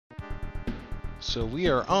So we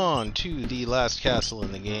are on to the last castle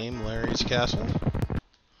in the game, Larry's Castle.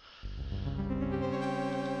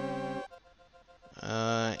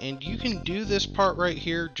 And you can do this part right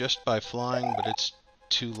here just by flying, but it's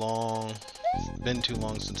too long. It's been too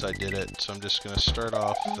long since I did it, so I'm just going to start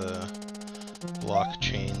off the block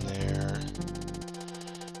chain there.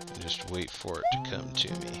 And just wait for it to come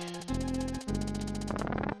to me.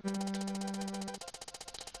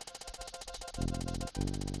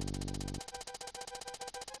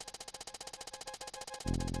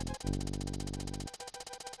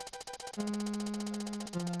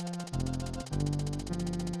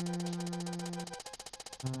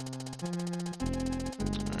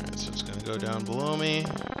 Alright, so it's going to go down below me,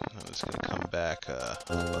 and it's going to come back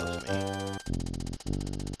above me.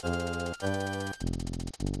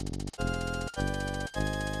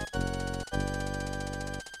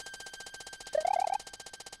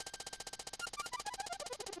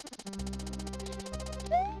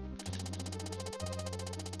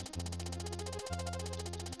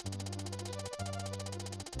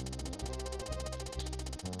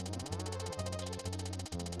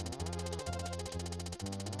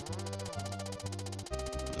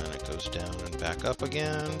 Goes down and back up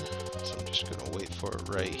again, so I'm just going to wait for it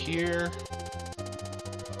right here.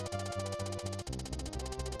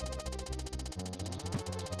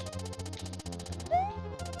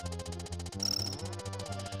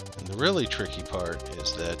 And the really tricky part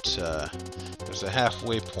is that there's a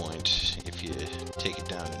halfway point if you take it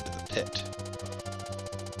down into the pit.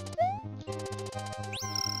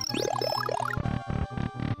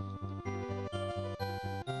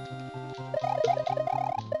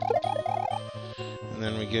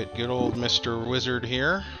 And then we get good old Mr. Wizard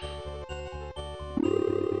here.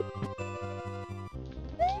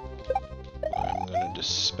 I'm going to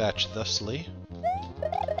dispatch thusly.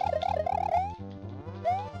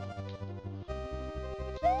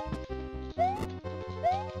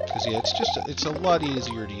 Because yeah, it's a lot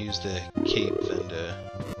easier to use the cape than to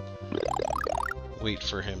wait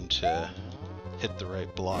for him to hit the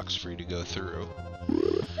right blocks for you to go through.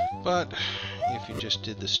 But if you just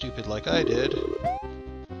did the stupid like I did,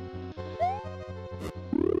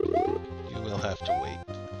 have to wait.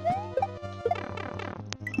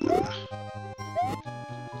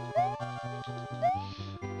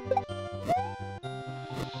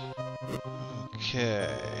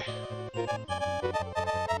 Okay.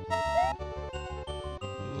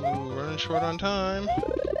 Ooh, running short on time.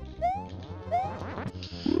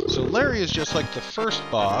 So Larry is just like the first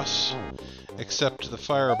boss, except the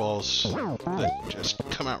fireballs that just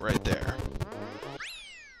come out right there.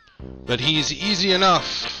 But he's easy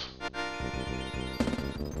enough.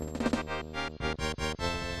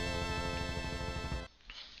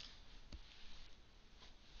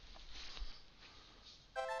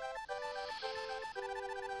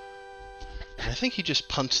 I think he just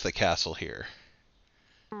punts the castle here.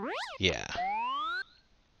 Yeah.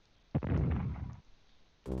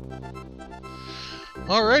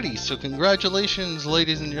 Alrighty, so congratulations,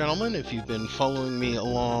 ladies and gentlemen. If you've been following me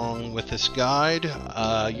along with this guide,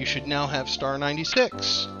 you should now have Star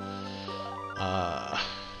 96.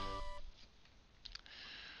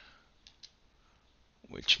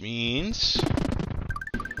 Which means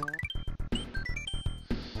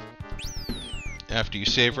after you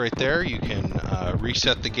save right there, you can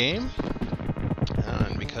reset the game.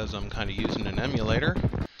 And because I'm kind of using an emulator,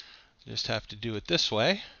 just have to do it this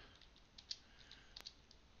way.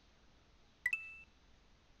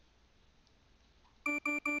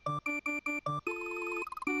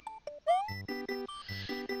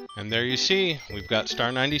 And there you see, we've got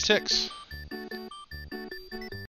Star 96.